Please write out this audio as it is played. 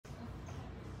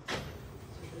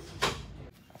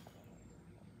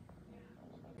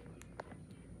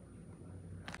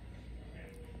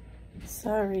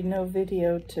Sorry, no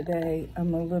video today.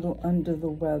 I'm a little under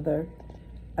the weather.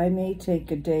 I may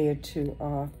take a day or two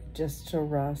off just to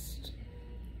rest.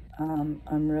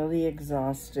 I'm really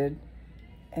exhausted,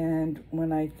 and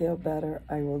when I feel better,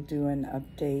 I will do an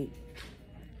update.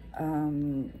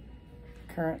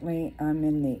 Currently, I'm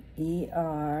in the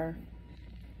ER.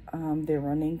 They're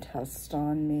running tests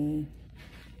on me.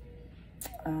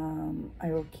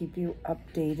 I will keep you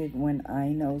updated when I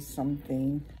know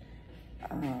something.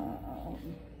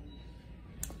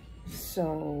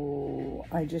 So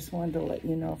I just wanted to let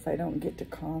you know if I don't get to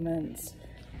comments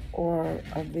or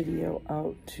a video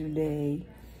out today,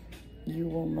 you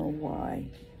will know why.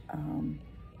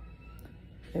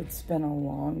 It's been a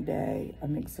long day.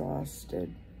 I'm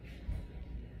exhausted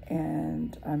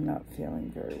and I'm not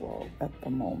feeling very well at the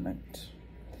moment.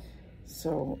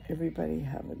 So everybody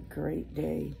have a great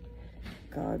day.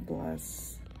 God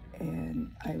bless,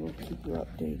 and I will keep you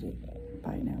updated.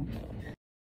 Bye now.